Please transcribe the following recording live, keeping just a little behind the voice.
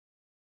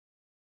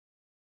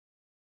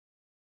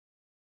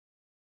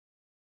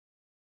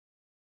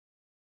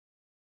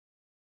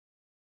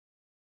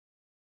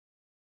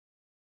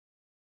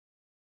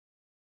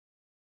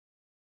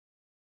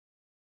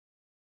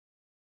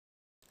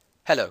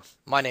Hello,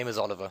 my name is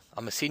Oliver.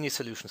 I'm a Senior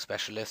Solution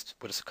Specialist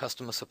with a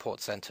Customer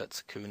Support Center at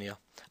Secunia.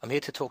 I'm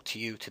here to talk to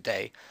you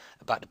today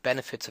about the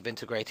benefits of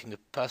integrating the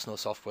Personal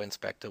Software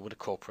Inspector with a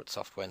Corporate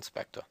Software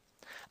Inspector.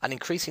 An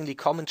increasingly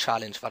common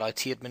challenge that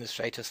IT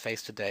administrators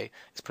face today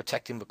is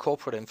protecting the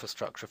corporate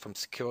infrastructure from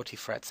security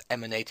threats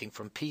emanating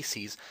from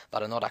PCs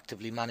that are not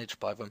actively managed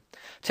by them.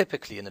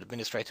 Typically, an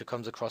administrator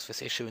comes across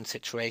this issue in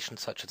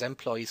situations such as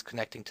employees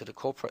connecting to the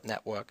corporate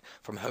network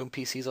from home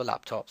PCs or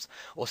laptops,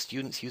 or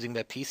students using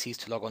their PCs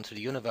to log onto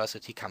the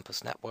university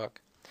campus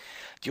network.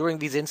 During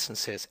these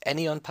instances,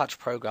 any unpatched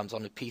programs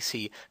on the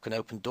PC can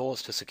open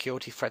doors to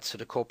security threats to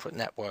the corporate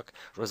network,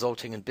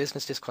 resulting in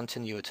business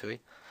discontinuity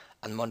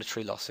and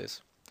monetary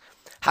losses.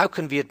 How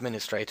can the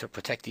administrator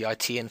protect the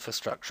IT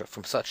infrastructure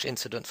from such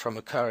incidents from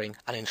occurring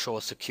and ensure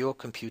a secure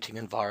computing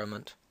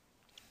environment?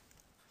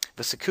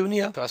 The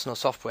Secunia Personal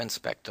Software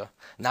Inspector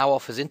now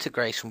offers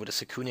integration with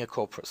the Secunia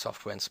Corporate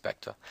Software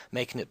Inspector,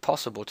 making it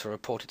possible to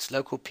report its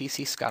local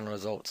PC scan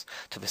results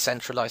to the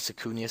centralized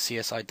Secunia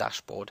CSI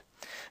dashboard.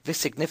 This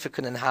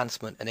significant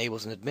enhancement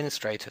enables an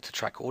administrator to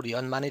track all the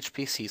unmanaged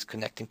PCs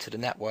connecting to the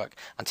network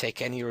and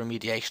take any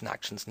remediation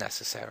actions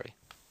necessary.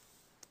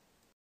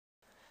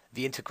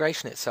 The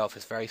integration itself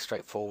is very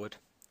straightforward.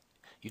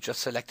 You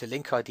just select a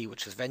link ID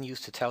which is then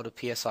used to tell the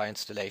PSI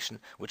installation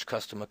which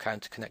customer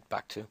account to connect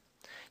back to.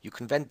 You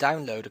can then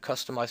download a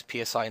customized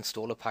PSI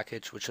installer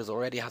package which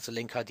already has a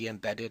link ID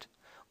embedded,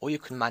 or you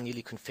can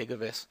manually configure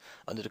this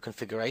under the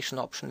configuration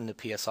option in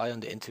the PSI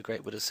under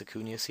Integrate with a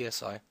Secunia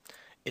CSI.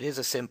 It is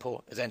as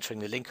simple as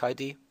entering the link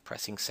ID,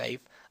 pressing save,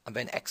 and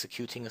then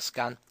executing a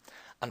scan,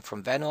 and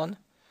from then on,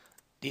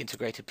 the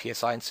integrated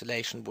PSI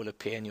installation will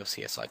appear in your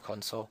CSI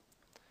console.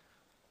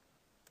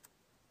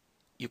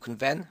 You can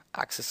then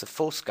access a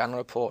full scan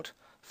report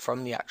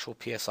from the actual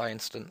PSI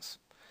instance,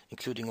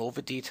 including all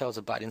the details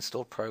about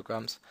installed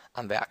programs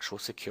and their actual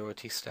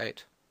security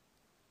state.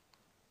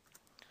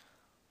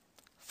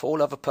 For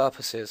all other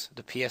purposes,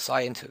 the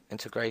PSI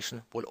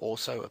integration will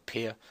also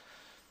appear,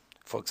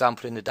 for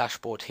example, in the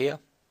dashboard here,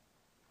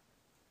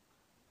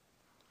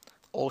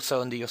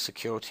 also under your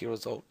security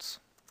results.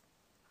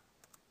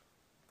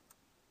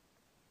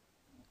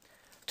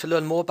 To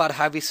learn more about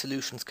how these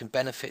solutions can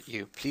benefit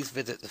you, please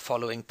visit the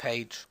following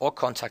page or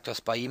contact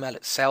us by email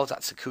at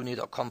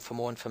sales@secunia.com for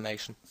more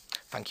information.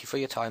 Thank you for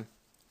your time.